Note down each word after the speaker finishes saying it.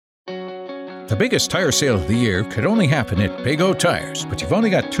The biggest tire sale of the year could only happen at Big O Tires, but you've only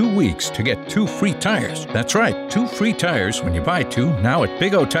got 2 weeks to get 2 free tires. That's right, 2 free tires when you buy 2 now at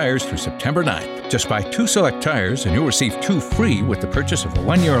Big O Tires through September 9th. Just buy 2 select tires and you'll receive 2 free with the purchase of a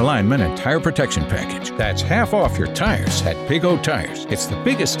 1-year alignment and tire protection package. That's half off your tires at Big O Tires. It's the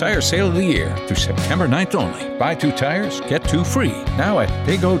biggest tire sale of the year through September 9th only. Buy 2 tires, get 2 free. Now at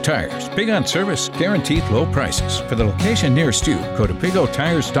Big O Tires. Big on service, guaranteed low prices. For the location nearest you, go to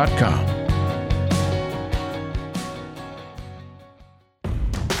bigotires.com.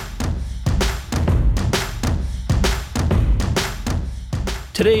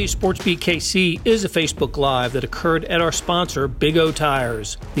 Today's SportsBeat KC is a Facebook Live that occurred at our sponsor, Big O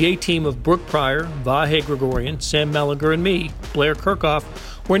Tires. The A-team of Brooke Pryor, Vahe Gregorian, Sam Mellinger, and me, Blair Kirchhoff,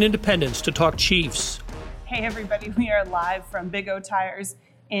 were in Independence to talk Chiefs. Hey everybody, we are live from Big O Tires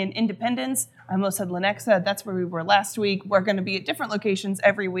in Independence. I almost said Lenexa, that's where we were last week. We're going to be at different locations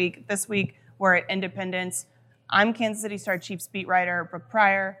every week. This week, we're at Independence. I'm Kansas City Star Chiefs beat writer Brooke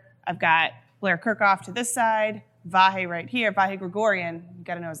Pryor. I've got Blair Kirchhoff to this side, Vahe right here, Vahe Gregorian, you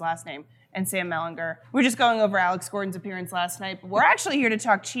gotta know his last name, and Sam Mellinger. We're just going over Alex Gordon's appearance last night, but we're actually here to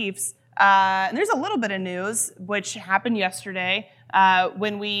talk Chiefs. And there's a little bit of news, which happened yesterday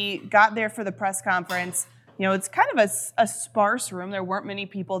when we got there for the press conference. You know, it's kind of a sparse room. There weren't many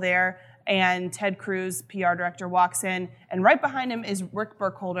people there, and Ted Cruz, PR director, walks in, and right behind him is Rick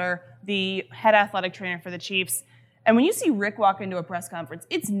Burkholder, the head athletic trainer for the Chiefs. And when you see Rick walk into a press conference,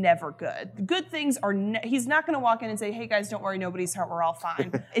 it's never good. The good things are, he's not going to walk in and say, hey guys, don't worry, nobody's hurt, we're all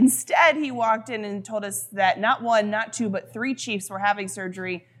fine. Instead, he walked in and told us that not 1, not 2, but 3 Chiefs were having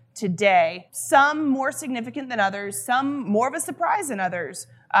surgery today. Some more significant than others, some more of a surprise than others.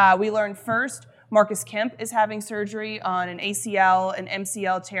 We learned first, Marcus Kemp is having surgery on an ACL and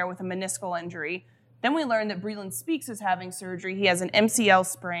MCL tear with a meniscal injury. Then we learned that Breeland Speaks is having surgery. He has an MCL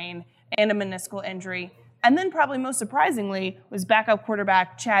sprain and a meniscal injury. And then probably most surprisingly was backup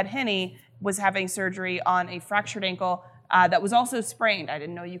quarterback Chad Henne was having surgery on a fractured ankle that was also sprained. I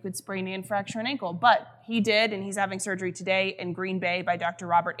didn't know you could sprain and fracture an ankle, but he did, and he's having surgery today in Green Bay by Dr.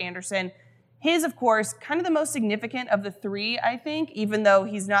 Robert Anderson. His, of course, kind of the most significant of the 3, I think, even though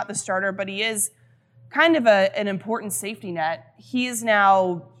he's not the starter, but he is kind of an important safety net. He is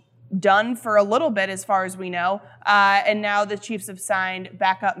now done for a little bit as far as we know, and now the Chiefs have signed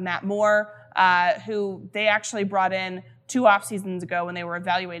backup Matt Moore, who they actually brought in 2 off seasons ago when they were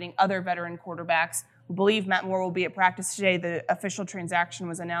evaluating other veteran quarterbacks. We believe Matt Moore will be at practice today. The official transaction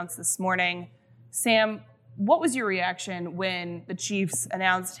was announced this morning. Sam, what was your reaction when the Chiefs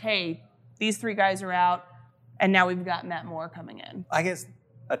announced, hey, these 3 guys are out, and now we've got Matt Moore coming in? I guess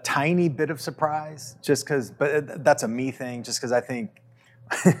a tiny bit of surprise, just because, but that's a me thing, just because I think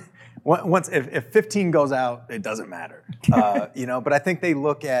if 15 goes out, it doesn't matter, But I think they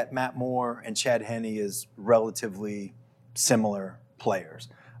look at Matt Moore and Chad Henne as relatively similar players,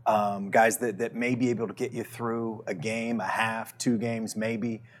 guys that may be able to get you through a game, a half, 2 games,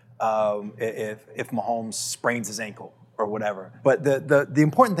 maybe if Mahomes sprains his ankle or whatever. But the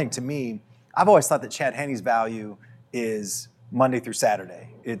important thing to me, I've always thought that Chad Henne's value is Monday through Saturday.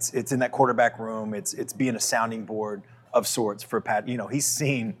 It's in that quarterback room. It's being a sounding board of sorts for Pat. He's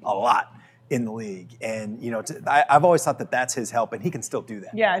seen a lot in the league. And, I've always thought that that's his help, and he can still do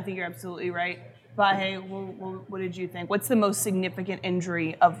that. Yeah, I think you're absolutely right. Vahe, what did you think? What's the most significant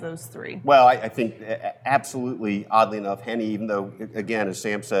injury of those 3? Well, I think absolutely, oddly enough, Henne, even though, again, as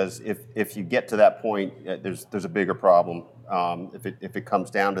Sam says, if you get to that point, there's a bigger problem if it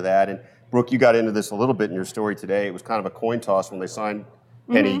comes down to that. And, Brooke, you got into this a little bit in your story today. It was kind of a coin toss when they signed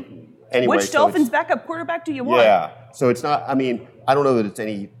Henne. Anyway, which Dolphins backup quarterback do you want? Yeah, so it's not, I don't know that it's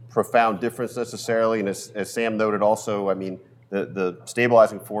any profound difference necessarily, and as Sam noted also, the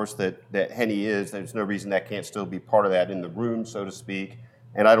stabilizing force that Henne is, there's no reason that can't still be part of that in the room, so to speak,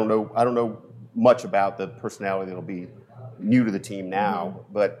 and I don't know much about the personality that'll be new to the team now,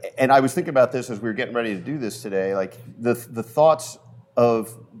 and I was thinking about this as we were getting ready to do this today, like the thoughts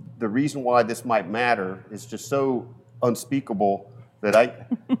of the reason why this might matter is just so unspeakable that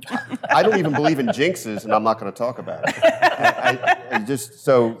I don't even believe in jinxes, and I'm not going to talk about it. I just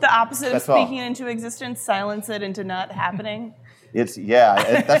so the opposite of speaking it into existence, silence it into not happening. That's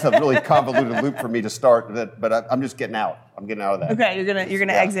a really convoluted loop for me to start, but I'm just getting out. I'm getting out of that. Okay, you're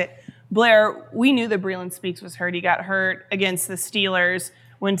gonna exit. Blair, we knew that Breeland Speaks was hurt. He got hurt against the Steelers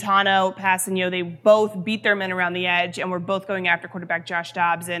when Tano, Passanio, they both beat their men around the edge and were both going after quarterback Josh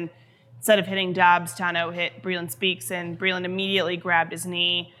Dobbs. And instead of hitting Dobbs, Tano hit Breeland Speaks, and Breeland immediately grabbed his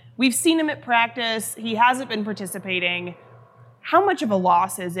knee. We've seen him at practice. He hasn't been participating. How much of a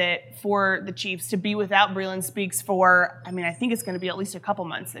loss is it for the Chiefs to be without Breland Speaks for, I think it's going to be at least a couple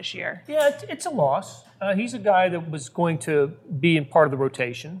months this year? Yeah, it's a loss. He's a guy that was going to be in part of the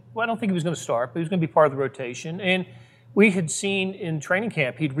rotation. Well, I don't think he was going to start, but he was going to be part of the rotation. And we had seen in training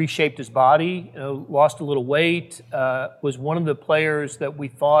camp, he'd reshaped his body, lost a little weight, was one of the players that we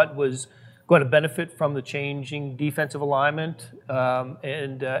thought was going to benefit from the changing defensive alignment,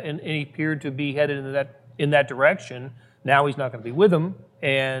 and he appeared to be headed in that direction. Now he's not going to be with them,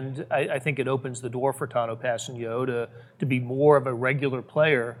 and I think it opens the door for Tanoh Kpassagnon to be more of a regular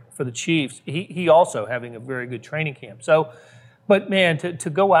player for the Chiefs. He also having a very good training camp. So, but man, to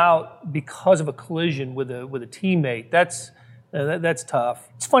go out because of a collision with a teammate, that's tough.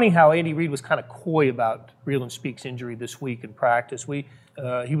 It's funny how Andy Reid was kind of coy about Breland Speaks' injury this week in practice.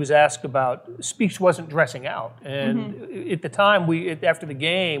 He was asked about Speaks wasn't dressing out, and at the time after the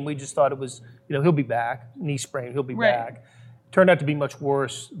game we just thought it was he'll be back, knee sprain, he'll be back. Turned out to be much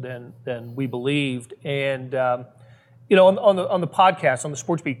worse than we believed. And on the podcast, on the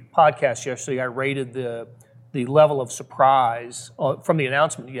SportsBeat podcast yesterday, I rated the level of surprise from the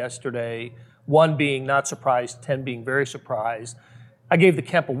announcement yesterday. 1 being not surprised, 10 being very surprised. I gave the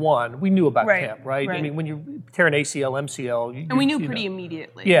Kemp a 1. We knew about Kemp, right? I mean, when you tear an ACL, MCL, and we knew pretty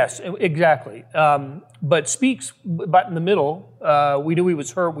immediately. Yes, exactly. But Speaks, about in the middle, we knew he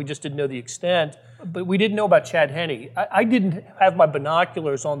was hurt. We just didn't know the extent. But we didn't know about Chad Henne. I didn't have my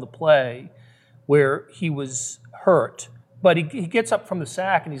binoculars on the play where he was hurt, but he gets up from the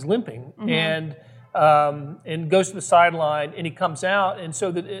sack and he's limping and goes to the sideline and he comes out. And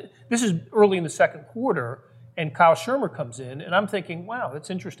so this is early in the second quarter. And Kyle Shurmur comes in, and I'm thinking, wow, that's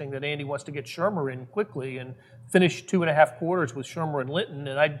interesting that Andy wants to get Shurmur in quickly and finish 2.5 quarters with Shurmur and Linton.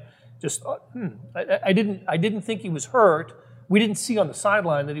 And I just thought, I didn't think he was hurt. We didn't see on the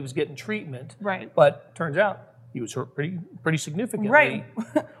sideline that he was getting treatment. Right. But turns out he was hurt pretty significantly. Right.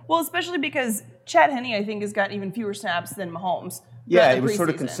 Well, especially because Chad Henne, I think, has got even fewer snaps than Mahomes. Yeah, it was sort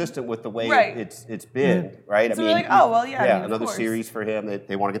of consistent with the way it's been, right? So we're like, oh, well, yeah. Another series for him.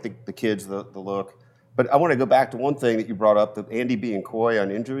 They want to get the kids the look. But I want to go back to one thing that you brought up, the Andy being coy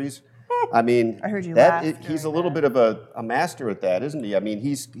on injuries. I mean, I heard you laugh. He's a little bit of a master at that, isn't he? I mean,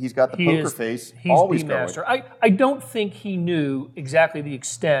 he's got the poker face. He's always the going. master. I don't think he knew exactly the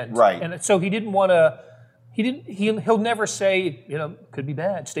extent, right? And so he didn't want to. He'll never say, could be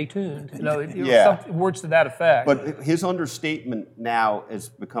bad. Stay tuned. Some words to that effect. But his understatement now has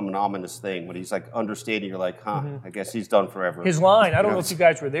become an ominous thing. When he's like understating, you're like, I guess he's done forever. His line, I don't know if you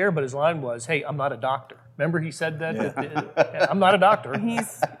guys were there, but his line was, "Hey, I'm not a doctor." Remember he said that? I'm not a doctor.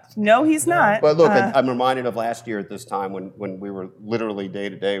 He's not. But look, I'm reminded of last year at this time when we were literally day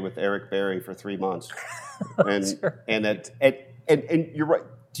to day with Eric Berry for 3 months, and you're right.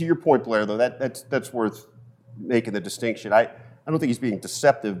 To your point, Blair, though, that's worth making the distinction. I don't think he's being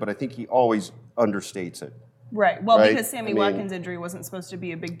deceptive, but I think he always understates it. Right. Well, because Sammy Watkins' injury wasn't supposed to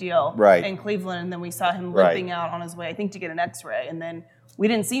be a big deal in Cleveland, and then we saw him limping out on his way, I think, to get an X-ray, and then we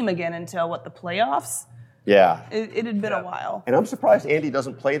didn't see him again until, the playoffs? Yeah. It had been a while. And I'm surprised Andy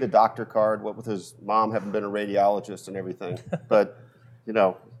doesn't play the doctor card, what with his mom having been a radiologist and everything. But,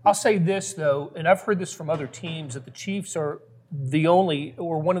 I'll say this, though, and I've heard this from other teams, that the Chiefs are the only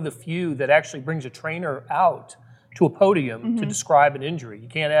or one of the few that actually brings a trainer out to a podium to describe an injury. You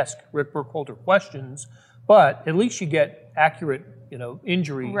can't ask Rick Burkholder questions, but at least you get accurate,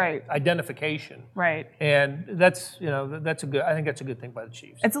 injury identification. Right. And that's a good. I think that's a good thing by the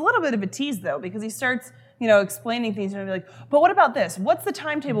Chiefs. It's a little bit of a tease though, because he starts, explaining things and be like, but what about this? What's the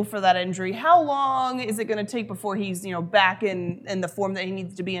timetable for that injury? How long is it going to take before he's, back in the form that he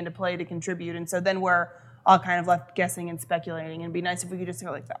needs to be in to play to contribute? And so then we're all kind of left guessing and speculating. And it'd be nice if we could just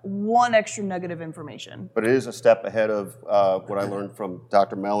get that one extra nugget of information. But it is a step ahead of what I learned from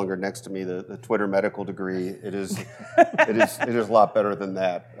Dr. Mellinger next to me, the Twitter medical degree. It is a lot better than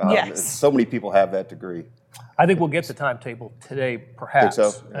that. Yes. So many people have that degree. I think we'll get the timetable today, perhaps.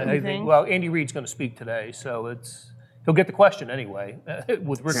 Think so? I think, well, Andy Reid's going to speak today, so he'll get the question anyway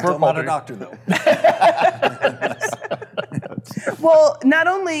with Rick Still Burkholder. not a doctor, though. Well, not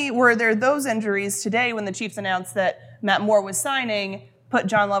only were there those injuries today when the Chiefs announced that Matt Moore was signing, put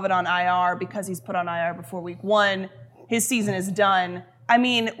John Lovett on IR because he's put on IR before week 1. His season is done. I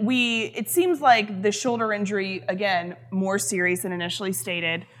mean, it seems like the shoulder injury, again, more serious than initially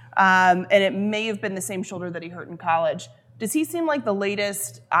stated, and it may have been the same shoulder that he hurt in college. Does he seem like the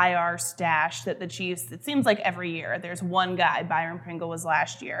latest IR stash that the Chiefs, it seems like every year there's one guy, Byron Pringle was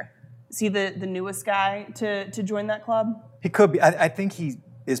last year. Is he the newest guy to join that club? He could be. I think he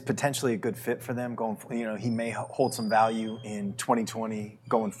is potentially a good fit for them going. He may hold some value in 2020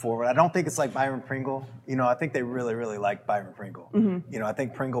 going forward. I don't think it's like Byron Pringle. I think they really, really like Byron Pringle. I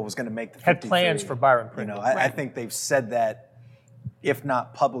think Pringle was going to make the 53. Had plans for Byron Pringle. I think they've said that, if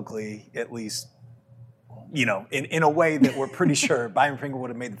not publicly, at least, in a way that we're pretty sure Byron Pringle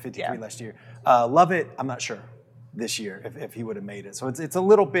would have made the 53 last year. Lovett, I'm not sure this year if he would have made it. So it's a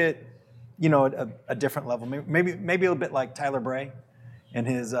little bit, a different level. Maybe a little bit like Tyler Bray and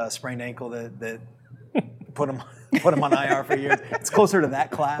his sprained ankle that put him on IR for years. It's closer to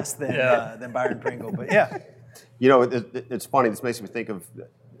that class than Byron Pringle. But yeah, it's funny. This makes me think of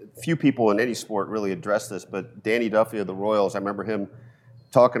few people in any sport really address this, but Danny Duffy of the Royals, I remember him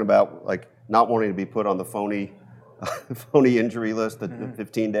talking about not wanting to be put on the phony injury list, the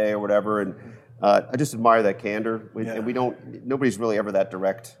 15-day or whatever, and I just admire that candor. And nobody's really ever that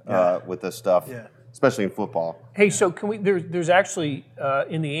direct with this stuff. Yeah. Especially in football. Hey, so can we? There's actually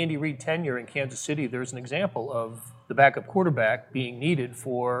in the Andy Reid tenure in Kansas City, there's an example of the backup quarterback being needed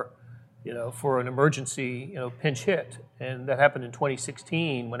for an emergency, pinch hit, and that happened in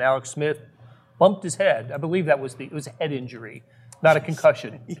 2016 when Alex Smith bumped his head. I believe it was a head injury, not a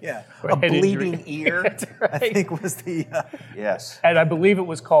concussion. Yeah, a bleeding ear. Right. I think was the yes. And I believe it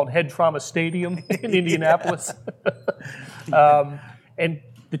was called Head Trauma Stadium in Indianapolis. And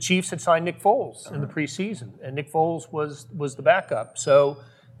the Chiefs had signed Nick Foles in the preseason, and Nick Foles was the backup. So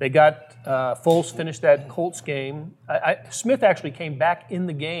they got Foles finished that Colts game. Smith actually came back in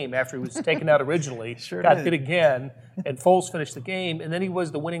the game after he was taken out originally. Got hit again, and Foles finished the game, and then he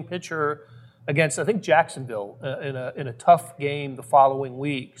was the winning pitcher against, I think, Jacksonville in a tough game the following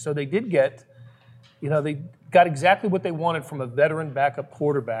week. So they did get, they got exactly what they wanted from a veteran backup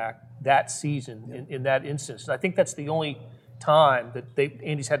quarterback that season in that instance. And I think that's the only time that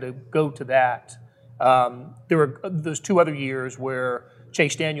Andy's had to go to that. There were those 2 other years where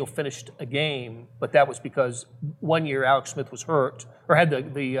Chase Daniel finished a game, but that was because one year Alex Smith was hurt or had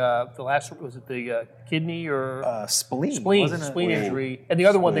the last, was it the kidney or spleen injury, and the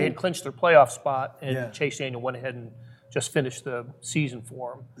other one they had clinched their playoff spot, and Chase Daniel went ahead and just finished the season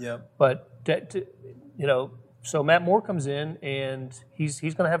for him. Yep. But so Matt Moore comes in and he's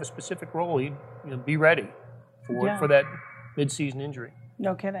going to have a specific role. Be ready for that mid-season injury.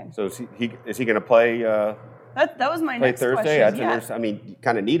 No kidding. So is he going to play? That was my play next Thursday? question. I mean, you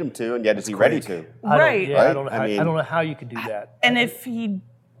kind of need him to, and yet is he ready to? Right. I don't know how you could do that. And if he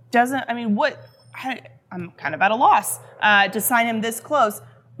doesn't, I'm kind of at a loss to sign him this close.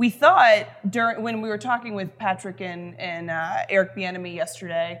 We thought when we were talking with Patrick and Eric Bieniemy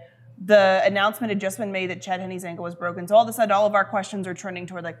yesterday, the announcement had just been made that Chad Henne's ankle was broken. So all of a sudden, all of our questions are trending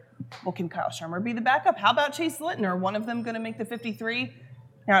toward can Kyle Shermer be the backup? How about Chase Litton? Are one of them going to make the 53?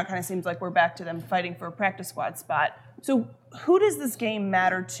 Now it kind of seems like we're back to them fighting for a practice squad spot. So who does this game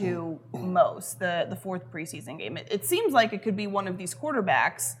matter to most, the 4th preseason game? It seems like it could be one of these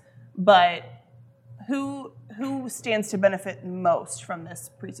quarterbacks, but who stands to benefit most from this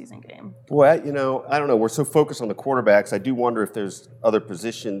preseason game? Well, I don't know. We're so focused on the quarterbacks. I do wonder if there's other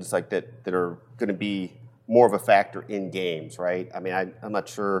positions like that are going to be more of a factor in games, right? I mean, I'm not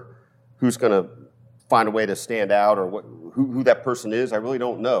sure who's going to find a way to stand out or who that person is. I really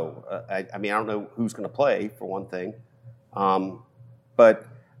don't know. I don't know who's going to play, for one thing. But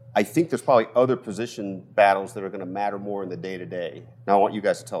I think there's probably other position battles that are going to matter more in the day-to-day. Now I want you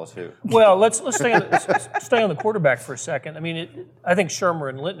guys to tell us who. Well, let's stay on the quarterback for a second. I mean, I think Shermer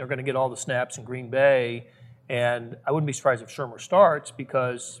and Linton are going to get all the snaps in Green Bay, and I wouldn't be surprised if Shermer starts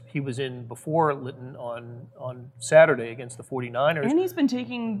because he was in before Linton on Saturday against the 49ers. And he's been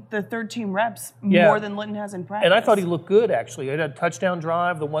taking the third-team reps more than Linton has in practice. And I thought he looked good, actually. He had a touchdown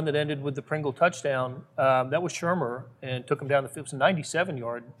drive, the one that ended with the Pringle touchdown. That was Shermer, and took him down the field. It was a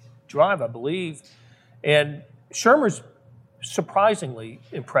 97-yard drive, I believe. And Shermer's surprisingly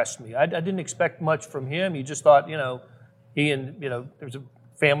impressed me. I didn't expect much from him. You just thought, he and, there's a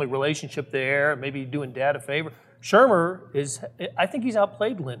family relationship there, maybe doing Dad a favor. Shermer I think he's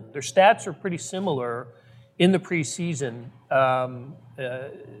outplayed Linton. Their stats are pretty similar in the preseason.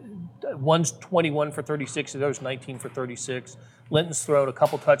 One's 21 for 36, the other's 19 for 36. Linton's thrown a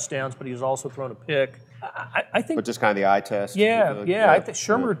couple touchdowns, but he's also thrown a pick. I think, but just kind of the eye test. Yeah. I think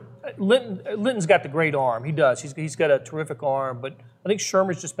Shermer, Linton's got the great arm. He does. He's got a terrific arm, but I think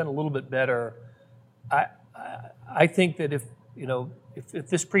Shermer's just been a little bit better. I think that if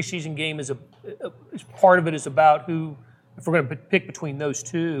this preseason game is part of it is about who, if we're going to pick between those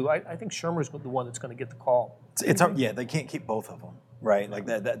two, I think Shermer's the one that's going to get the call. They can't keep both of them, right? Like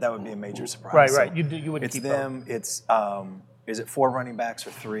that would be a major surprise. Right. You wouldn't keep them. both. It's is it 4 running backs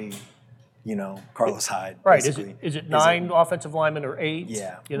or 3? Carlos Hyde. Right. Basically. Is it 9 offensive linemen or 8?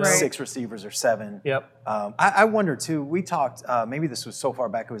 Yeah. Right. 6 receivers or 7. Yep. I wonder too. We talked. Maybe this was so far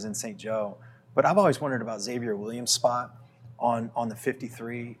back it was in St. Joe, but I've always wondered about Xavier Williams' spot on the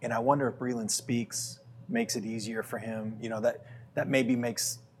 53, and I wonder if Breland Speaks makes it easier for him. That maybe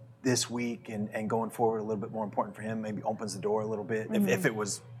makes this week and going forward a little bit more important for him. Maybe opens the door a little bit if it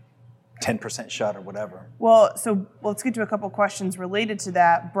was 10% shut or whatever. Well, so let's get to a couple questions related to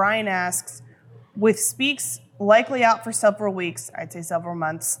that. Brian asks, with Speaks likely out for several weeks, I'd say several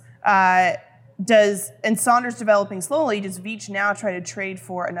months, and Saunders developing slowly, does Veach now try to trade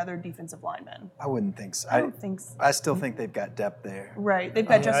for another defensive lineman? I wouldn't think so. I don't think so. I still think they've got depth there. Right. They've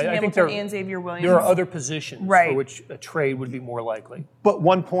got Justin I think Hamilton and Xavier Williams. There are other positions Right. for which a trade would be more likely. But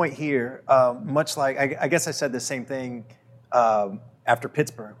one point here, much like I guess I said the same thing after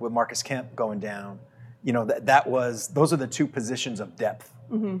Pittsburgh with Marcus Kemp going down. Those are the 2 positions of depth.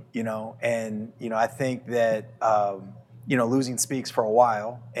 And I think that losing Speaks for a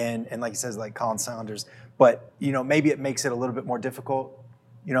while, and like he says, like Colin Saunders, but maybe it makes it a little bit more difficult,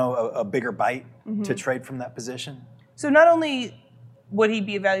 a bigger bite to trade from that position. So not only would he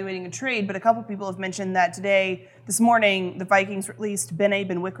be evaluating a trade, but a couple people have mentioned that this morning, the Vikings released Bene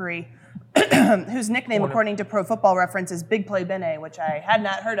Benwikere, whose nickname, according to Pro Football Reference, is Big Play Bene, which I had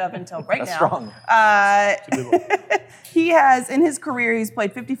not heard of until right That's now. strong. He has, in his career, he's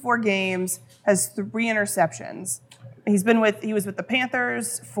played 54 games, has 3 interceptions. He was with the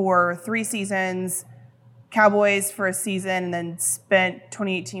Panthers for 3 seasons, Cowboys for a season, and then spent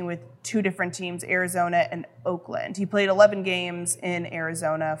 2018 with 2 different teams, Arizona and Oakland. He played 11 games in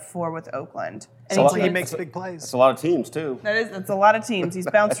Arizona, 4 with Oakland. And So he makes big plays. That's a lot of teams too. that's a lot of teams. He's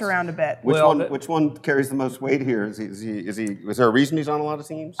bounced around a bit. Which one carries the most weight here? Is there a reason he's on a lot of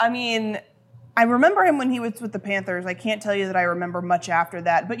teams? I mean, I remember him when he was with the Panthers. I can't tell you that I remember much after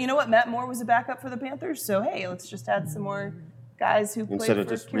that. But you know what? Matt Moore was a backup for the Panthers. So, hey, let's just add some more guys who played Instead for of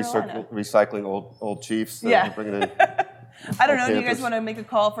just Carolina. recycling old Chiefs, Yeah. bringing in. I don't know. Do you guys Panthers. want to make a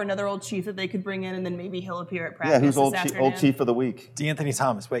call for another old Chief that they could bring in, and then maybe he'll appear at practice Yeah, who's this afternoon? old Chief of the week? DeAnthony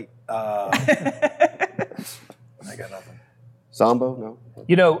Thomas. Wait. I got nothing. Zombo? No.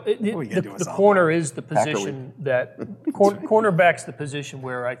 The corner is the position that cornerback's the position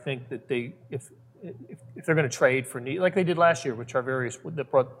where I think that if they're going to trade for need, like they did last year with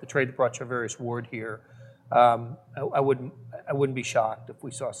the trade that brought Charvarius Ward here, I wouldn't be shocked if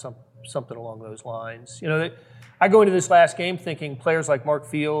we saw something along those lines. I go into this last game thinking players like Mark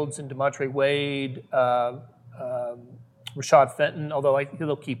Fields and Demontre Wade, Rashad Fenton, although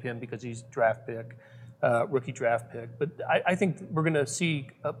they'll keep him because he's rookie draft pick. But I think we're going to see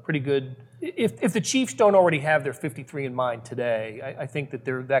a pretty good. If the Chiefs don't already have their 53 in mind today, I think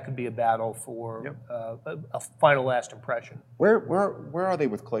that could be a battle for a final last impression. Where are they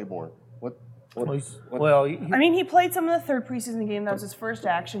with Claiborne? He played some of the third preseason game. That was his first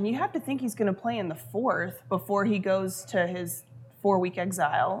action. You have to think he's going to play in the 4th before he goes to his 4-week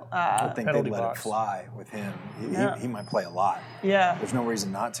exile. I think they'd penalty let box. it fly with him. He might play a lot. Yeah. There's no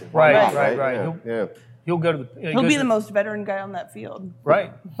reason not to. Right. Yeah. He'll go to the. He'll be the most veteran guy on that field.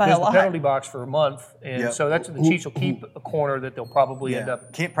 Right. By There's a the lot. penalty box for a month, and so that's the Chiefs will keep a corner that they'll probably end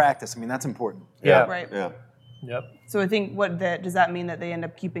up. Can't practice. I mean, that's important. Yeah. Right. Yeah. Yep. So I think does that mean that they end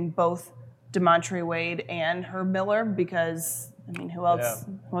up keeping both Demontre Wade and Herb Miller? Because who else?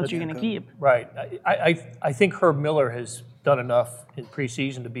 Who else are you going to keep? Right. I think Herb Miller has done enough in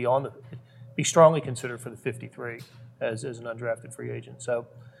preseason to be strongly considered for the 53 as an undrafted free agent. So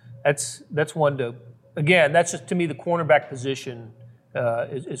that's one to. Again, that's just to me the cornerback position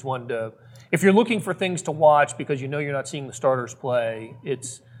is one to. If you're looking for things to watch because you're not seeing the starters play,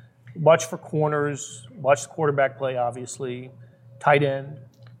 it's watch for corners, watch the quarterback play, obviously, tight end.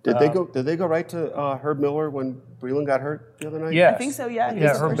 Did they go right to Herb Miller when Breland got hurt the other night? Yes. I think so, yeah. Yeah,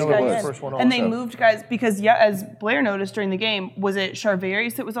 He's the Herb first Miller guy was in. the first one And they also. moved guys because, as Blair noticed during the game, was it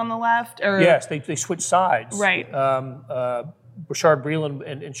Charvarius that was on the left? Or Yes, they switched sides. Right. Rashard Breland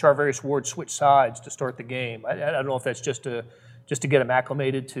and Charvarius Ward switched sides to start the game. I don't know if that's just to get them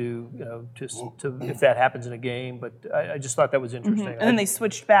acclimated to if that happens in a game, but I just thought that was interesting. And then they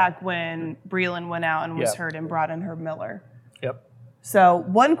switched back when Breland went out and was Yeah. hurt and brought in Herb Miller. Yep. So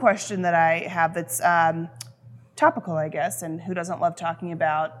one question that I have that's topical, I guess, and who doesn't love talking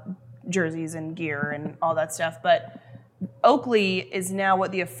about jerseys and gear and all that stuff, but Oakley is now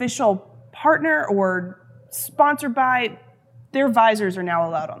the official partner or sponsored by. Their visors are now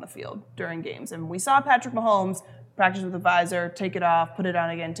allowed on the field during games. And we saw Patrick Mahomes practice with a visor, take it off, put it on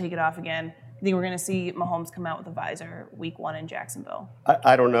again, take it off again. I think we're going to see Mahomes come out with a visor week 1 in Jacksonville.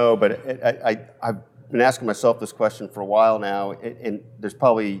 I don't know, but I've been asking myself this question for a while now, and there's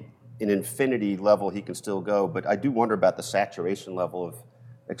probably an infinity level he can still go, but I do wonder about the saturation level of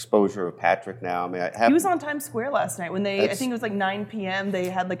exposure of Patrick now. I mean, he was on Times Square last night when I think it was like 9 p.m. They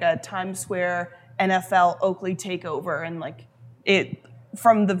had like a Times Square NFL Oakley takeover, and like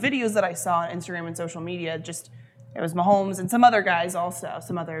from the videos that I saw on Instagram and social media, just it was Mahomes and some other guys also,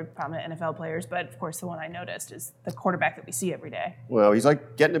 some other prominent NFL players, but of course the one I noticed is the quarterback that we see every day. Well, he's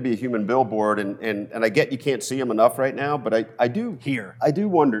like getting to be a human billboard, and I get you can't see him enough right now, but I do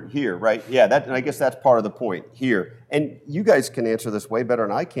wonder here, right? Yeah, and I guess that's part of the point here. And you guys can answer this way better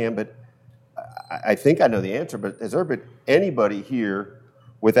than I can, but I think I know the answer, but has there been anybody here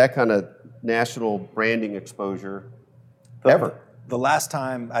with that kind of national branding exposure ever? The last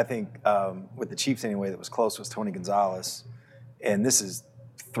time, I think, with the Chiefs anyway, that was close was Tony Gonzalez. And this is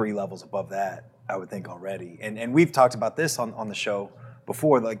 3 levels above that, I would think, already. And we've talked about this on the show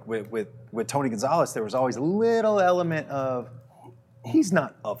before. Like with Tony Gonzalez, there was always a little element of, he's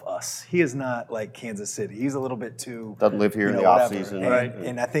not of us. He is not like Kansas City. He's a little bit too... Doesn't live here in the offseason. Right.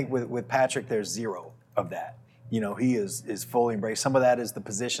 And I think with Patrick, there's 0 of that. He is fully embraced. Some of that is the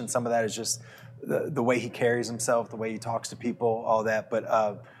position. Some of that is just the way he carries himself, the way he talks to people, all that. But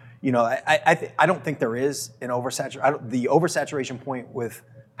I don't think there is an oversaturation. The oversaturation point with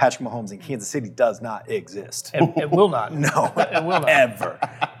Patrick Mahomes in Kansas City does not exist. It will not. No, it will not ever.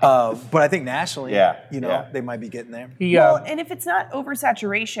 But I think nationally, they might be getting there. And if it's not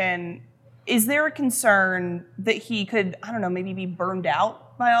oversaturation, is there a concern that he could, I don't know, maybe be burned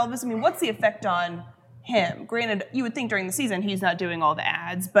out by all of this? I mean, what's the effect on him? Granted, you would think during the season he's not doing all the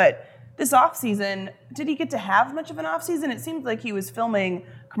ads, but this offseason, did he get to have much of an offseason? It seemed like he was filming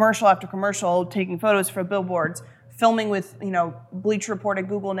commercial after commercial, taking photos for billboards, filming with, Bleacher Report at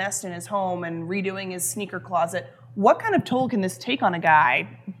Google Nest in his home and redoing his sneaker closet. What kind of toll can this take on a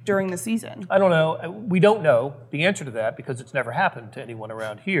guy during the season? I don't know. We don't know the answer to that because it's never happened to anyone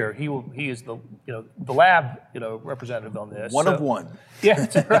around here. He is the lab representative on this. One of one. Yeah,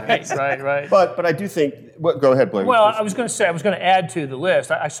 right. But I do think. Go ahead, Blair. Well, I was going to add to the list.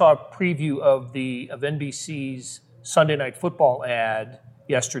 I saw a preview of NBC's Sunday Night Football ad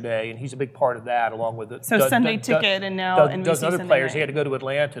yesterday, and he's a big part of that, along with it. So Sunday Ticket and now NBC dozen other Sunday players. Night. He had to go to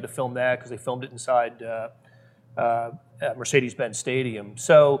Atlanta to film that because they filmed it inside at Mercedes-Benz Stadium.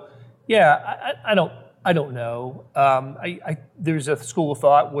 So, yeah, I don't know. There's a school of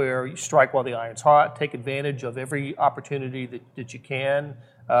thought where you strike while the iron's hot, take advantage of every opportunity that you can.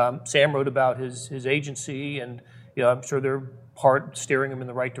 Sam wrote about his agency, and I'm sure they're steering him in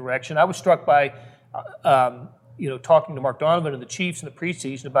the right direction. I was struck by talking to Mark Donovan and the Chiefs in the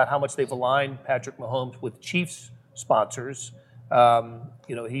preseason about how much they've aligned Patrick Mahomes with Chiefs sponsors.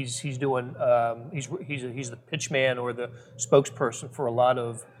 He's doing he's the pitch man or the spokesperson for a lot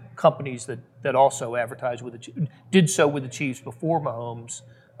of companies that also advertise with did so with the Chiefs before Mahomes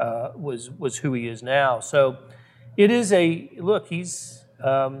was who he is now. So it is he's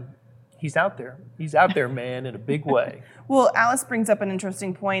out there. He's out there, man, in a big way. Well, Alice brings up an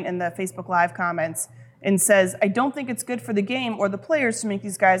interesting point in the Facebook Live comments and says, I don't think it's good for the game or the players to make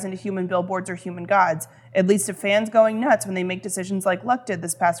these guys into human billboards or human gods. It leads to fans going nuts when they make decisions like Luck did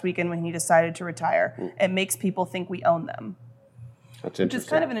this past weekend when he decided to retire. It makes people think we own them. That's interesting. Which is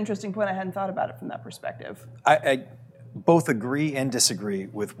kind of an interesting point. I hadn't thought about it from that perspective. I both agree and disagree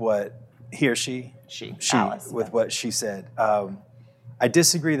with what he or she Alice, with what she said. I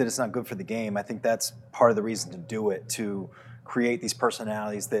disagree that it's not good for the game. I think that's part of the reason to do it, to create these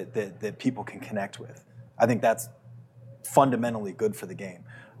personalities that people can connect with. I think that's fundamentally good for the game.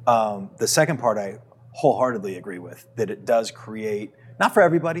 The second part I wholeheartedly agree with, that it does create, not for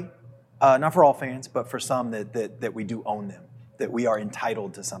everybody, not for all fans, but for some that we do own them, that we are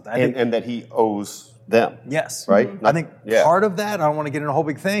entitled to something. And that he owes them. Yes. Right? Mm-hmm. I think part of that, I don't want to get in a whole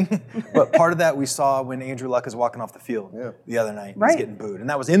big thing, but part of that we saw when Andrew Luck is walking off the field the other night. Right. He's getting booed.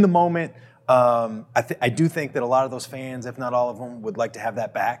 And that was in the moment. I do think that a lot of those fans, if not all of them, would like to have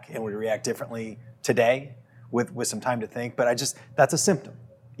that back and would react differently today with some time to think. But that's a symptom.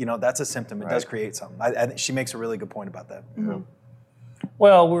 That's a symptom. It does create something. I think she makes a really good point about that. Mm-hmm.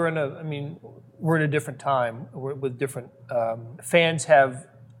 Well, we're in a different time with different fans have,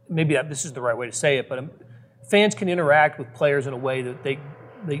 maybe this is the right way to say it, but fans can interact with players in a way that they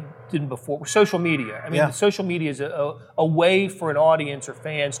didn't before. Social media. Social media is a way for an audience or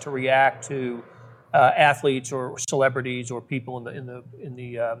fans to react to athletes or celebrities or people in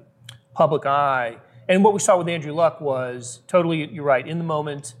the public eye. And what we saw with Andrew Luck was totally, you're right, in the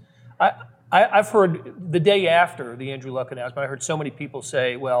moment. I've heard the day after the Andrew Luck announcement, I heard so many people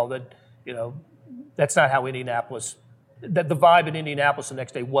say, well, that's not how Indianapolis that the vibe in Indianapolis the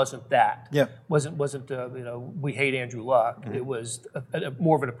next day wasn't that. Yeah. Wasn't we hate Andrew Luck. Mm-hmm. It was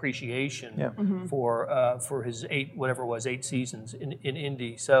more of an appreciation for his 8 seasons in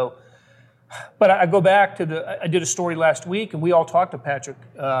Indy. So, but I go back to I did a story last week, and we all talked to Patrick,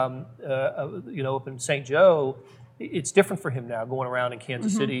 up in St. Joe. It's different for him now, going around in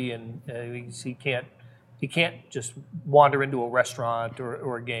Kansas City, and he can't just wander into a restaurant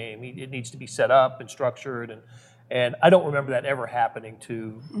or a game. It needs to be set up and structured, and I don't remember that ever happening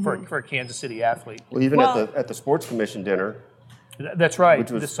for a Kansas City athlete. Well, even at the sports commission dinner, that's right,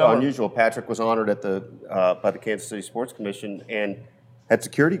 which was unusual. Patrick was honored by the Kansas City Sports Commission and had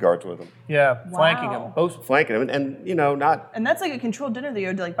security guards with him. Yeah, Wow. flanking him, both flanking him, and not. And that's like a controlled dinner that you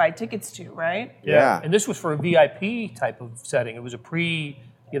had to buy tickets to, right? Yeah. And this was for a VIP type of setting. It was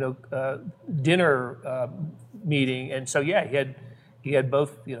a dinner meeting, and so he had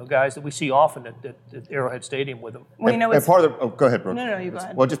both guys that we see often at Arrowhead Stadium with him. Well, And part of the go ahead, Brooke. No, you go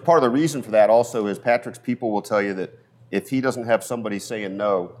ahead. Well, just part of the reason for that also is Patrick's people will tell you that if he doesn't have somebody saying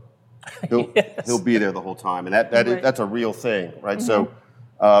no, he'll be there the whole time, and that's a real thing, right? So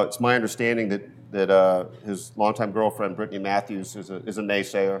it's my understanding that his longtime girlfriend Brittany Matthews is a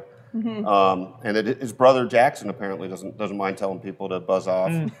naysayer, and that his brother Jackson apparently doesn't mind telling people to buzz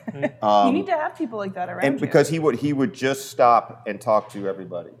off. You need to have people like that around And you. because he would just stop and talk to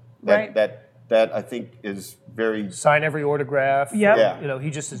everybody. Right. That I think is very. Sign every autograph. Yep. Yeah.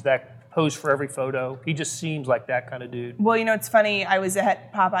 He just is that pose for every photo. He just seems like that kind of dude. Well, it's funny. I was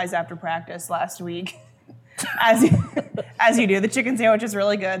at Popeyes after practice last week. As you do, the chicken sandwich is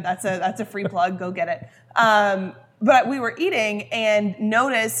really good. That's a free plug. Go get it. But we were eating and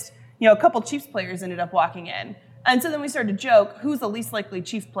noticed, a couple Chiefs players ended up walking in, and so then we started to joke, who's the least likely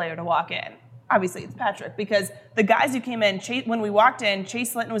Chiefs player to walk in? Obviously, it's Patrick, because the guys who came in, when we walked in,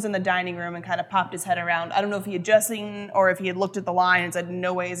 Chase Linton was in the dining room and kind of popped his head around. I don't know if he had just seen or if he had looked at the line and said,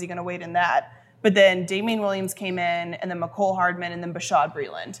 no way is he going to wait in that. But then Damian Williams came in, and then McCole Hardman, and then Bashad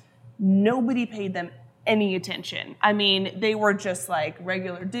Breeland. Nobody paid them any attention. I mean, they were just like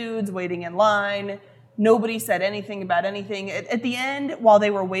regular dudes waiting in line. Nobody said anything about anything. At the end, while they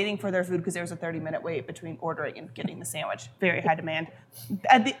were waiting for their food, because there was a 30-minute wait between ordering and getting the sandwich, very high demand.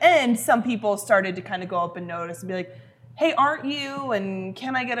 At the end, some people started to kind of go up and notice and be like, hey, aren't you? And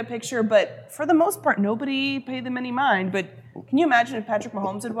can I get a picture? But for the most part, nobody paid them any mind. But can you imagine if Patrick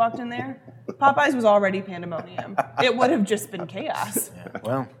Mahomes had walked in there? Popeyes was already pandemonium. It would have just been chaos. Yeah,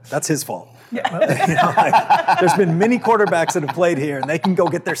 well, that's his fault. Yeah. There's been many quarterbacks that have played here, and they can go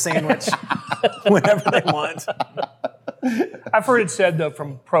get their sandwich whenever they want. I've heard it said, though,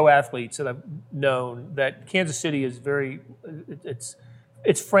 from pro athletes that I've known that Kansas City is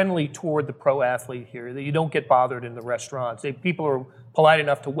it's friendly toward the pro athlete here. That you don't get bothered in the restaurants. People are polite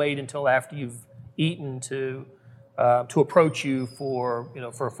enough to wait until after you've eaten to approach you for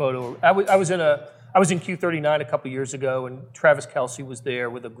a photo. I was in Q39 a couple years ago, and Travis Kelce was there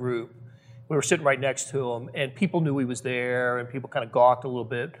with a group. We were sitting right next to him, and people knew he was there, and people kind of gawked a little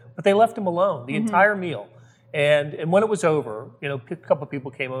bit, but they left him alone the entire meal. And when it was over, a couple of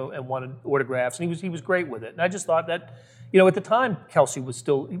people came over and wanted autographs, and he was great with it. And I just thought that, at the time, Kelce was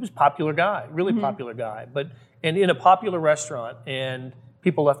a popular guy, really popular guy, but in a popular restaurant, and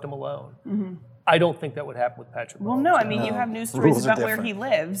people left him alone. I don't think that would happen with Patrick Mahomes. Well, no, I mean, you have news stories about where he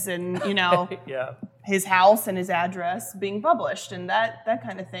lives and, yeah. his house and his address being published, and that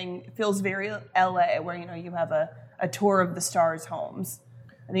kind of thing feels very LA, where, you have a tour of the stars' homes.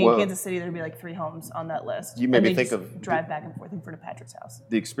 I think in Kansas City, there'd be like 3 homes on that list. You made me think of drive back and forth in front of Patrick's house.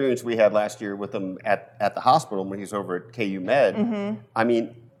 The experience we had last year with him at the hospital when he was over at KU Med. I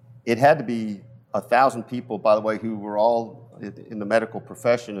mean, it had to be 1,000 people, by the way, who were all in the medical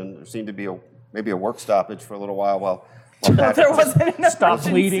profession, and there seemed to be maybe a work stoppage for a little while Patrick There wasn't enough Stop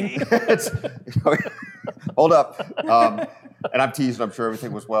bleeding. Hold up. And I'm teasing. I'm sure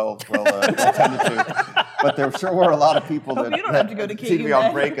everything was well attended to. But there sure were a lot of people that you don't have to go to seemed to be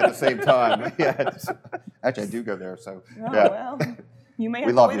on break at the same time. Yeah, actually, I do go there. So Oh, yeah. well, you may have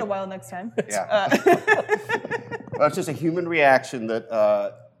We to love wait you. a while next time. Yeah. Well, it's just a human reaction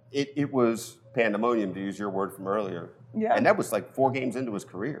that it was pandemonium, to use your word from earlier. Yeah. And that was like 4 games into his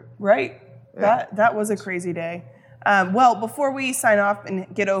career. Right. Yeah. That was a crazy day. Well, before we sign off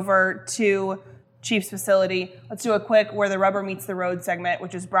and get over to Chiefs facility, let's do a quick Where the Rubber Meets the Road segment,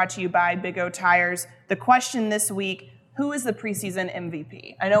 which is brought to you by Big O Tires. The question this week, who is the preseason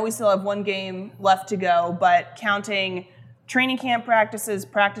MVP? I know we still have 1 game left to go, but counting training camp practices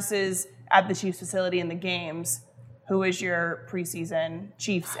at the Chiefs facility and the games, who is your preseason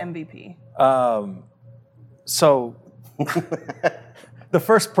Chiefs MVP? So the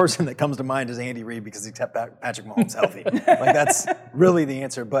first person that comes to mind is Andy Reid because he kept Patrick Mahomes healthy. Like that's really the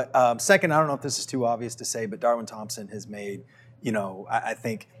answer. But second, I don't know if this is too obvious to say, but Darwin Thompson has made, I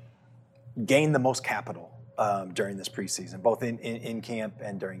think, gained the most capital during this preseason, both in camp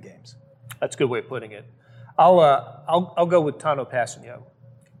and during games. That's a good way of putting it. I'll go with Tano Passanio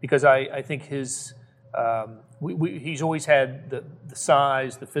because I think his he's always had the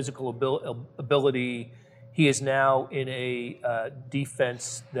size, the physical ability. He is now in a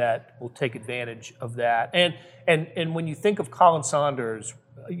defense that will take advantage of that. And when you think of Colin Saunders,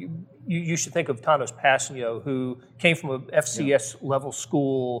 you should think of Tano Passanio, who came from a FCS level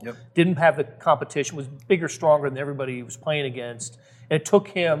school, didn't have the competition, was bigger, stronger than everybody he was playing against. And it took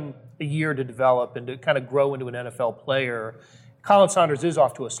him a year to develop and to kind of grow into an NFL player. Colin Saunders is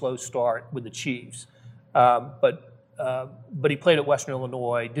off to a slow start with the Chiefs, but he played at Western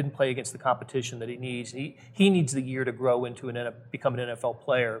Illinois, didn't play against the competition that he needs. He needs the year to grow into become an NFL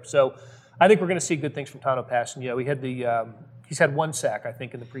player. So I think we're going to see good things from Tano Passanio. He's had one sack, I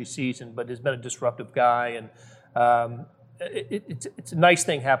think, in the preseason, but has been a disruptive guy, and it's a nice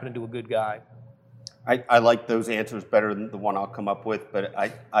thing happening to a good guy. I like those answers better than the one I'll come up with, but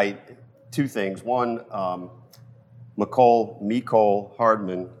I two things. One, Mecole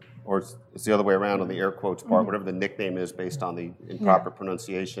Hardman, or it's the other way around on the air quotes part, whatever the nickname is based on the improper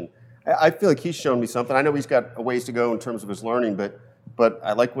pronunciation. I feel like he's shown me something. I know he's got a ways to go in terms of his learning, but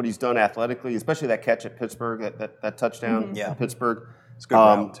I like what he's done athletically, especially that catch at Pittsburgh, that touchdown at Pittsburgh. It's a good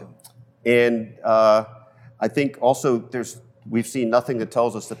route, too. And I think also we've seen nothing that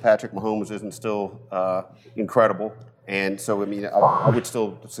tells us that Patrick Mahomes isn't still incredible. And so, I would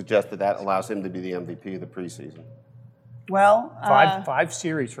still suggest that allows him to be the MVP of the preseason. Well, five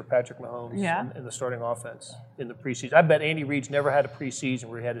series for Patrick Mahomes in the starting offense in the preseason. I bet Andy Reid's never had a preseason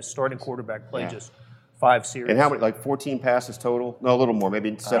where he had his starting quarterback play just 5 series. And how many, 14 passes total? No, a little more,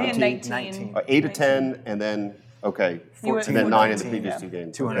 maybe 17? 19. 8 to 10, and then, 14. And then 9 in the previous 2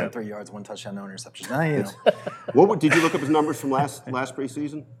 games. 203 yards, 1 touchdown, no interceptions. Did you look up his numbers from last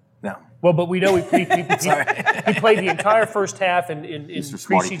preseason? No. Well, but we know he played the entire first half in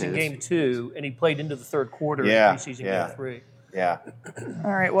preseason game 2, and he played into the third quarter in preseason game 3. Yeah.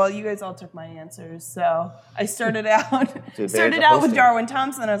 All right. Well, you guys all took my answers. So I started out with Darwin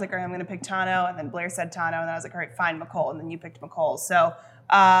Thompson. I was like, all right, I'm going to pick Tano. And then Blair said Tano. And then I was like, all right, fine, Mecole. And then you picked Mecole. So,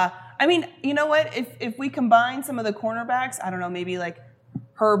 you know what? If we combine some of the cornerbacks, I don't know, maybe like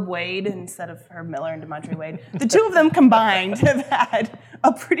Herb Wade instead of Herb Miller and Demontre Wade. The two of them combined have had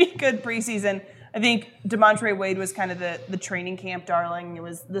a pretty good preseason. I think Demontre Wade was kind of the training camp darling. It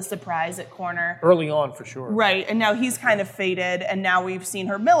was the surprise at corner. Early on, for sure. Right, and now he's kind of faded, and now we've seen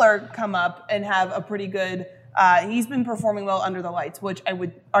Herb Miller come up and have a pretty good he's been performing well under the lights, which I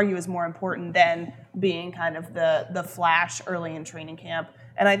would argue is more important than being kind of the flash early in training camp.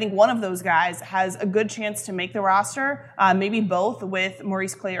 And I think one of those guys has a good chance to make the roster, maybe both with Mo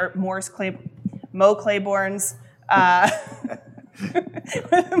Claiborne's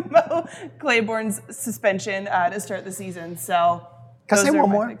Mo Claiborne's suspension to start the season. So, can I say one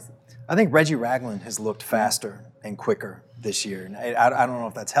more? Picks. I think Reggie Ragland has looked faster and quicker this year. And I don't know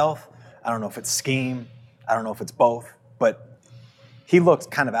if that's health. I don't know if it's scheme. I don't know if it's both. But he looked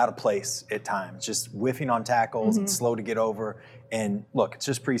kind of out of place at times, just whiffing on tackles and slow to get over. And look, it's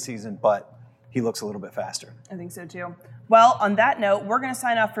just preseason, but he looks a little bit faster. I think so too. Well, on that note, we're going to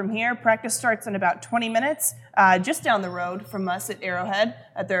sign off from here. Practice starts in about 20 minutes, just down the road from us at Arrowhead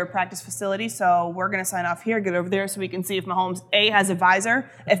at their practice facility. So we're going to sign off here, get over there so we can see if Mahomes, has a visor,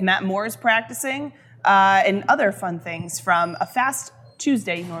 if Matt Moore is practicing, and other fun things from a fast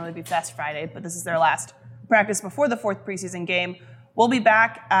Tuesday. Normally be fast Friday, but this is their last practice before the 4th preseason game. We'll be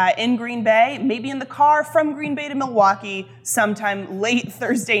back in Green Bay, maybe in the car from Green Bay to Milwaukee sometime late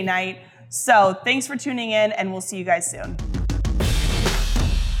Thursday night. So thanks for tuning in, and we'll see you guys soon.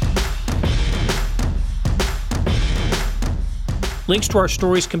 Links to our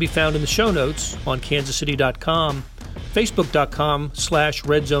stories can be found in the show notes on kansascity.com,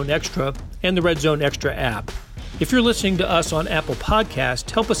 facebook.com/RedZoneExtra, and the Red Zone Extra app. If you're listening to us on Apple Podcasts,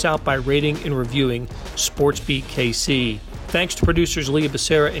 help us out by rating and reviewing SportsBeat KC. Thanks to producers Leah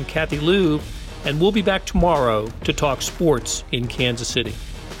Becerra and Kathy Liu, and we'll be back tomorrow to talk sports in Kansas City.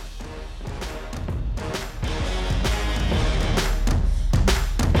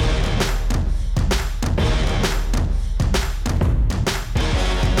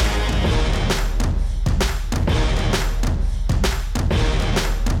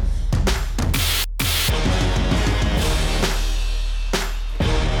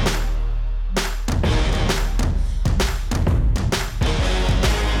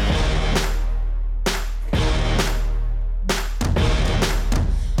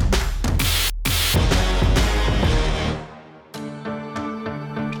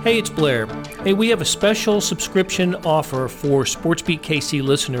 Hey, it's Blair. Hey, we have a special subscription offer for SportsBeat KC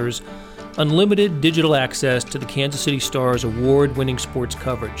listeners, unlimited digital access to the Kansas City Star's award-winning sports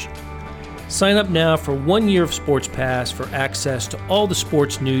coverage. Sign up now for 1 year of Sports Pass for access to all the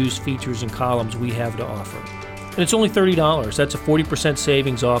sports news, features, and columns we have to offer. And it's only $30. That's a 40%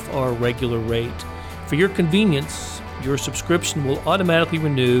 savings off our regular rate. For your convenience, your subscription will automatically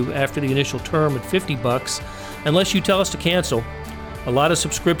renew after the initial term at $50 unless you tell us to cancel. A lot of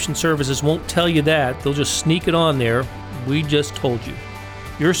subscription services won't tell you that. They'll just sneak it on there. We just told you.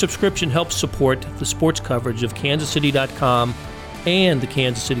 Your subscription helps support the sports coverage of kansascity.com and the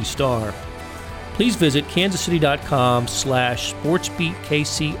Kansas City Star. Please visit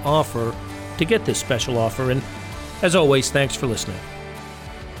kansascity.com/SportsBeatKC offer to get this special offer. And as always, thanks for listening.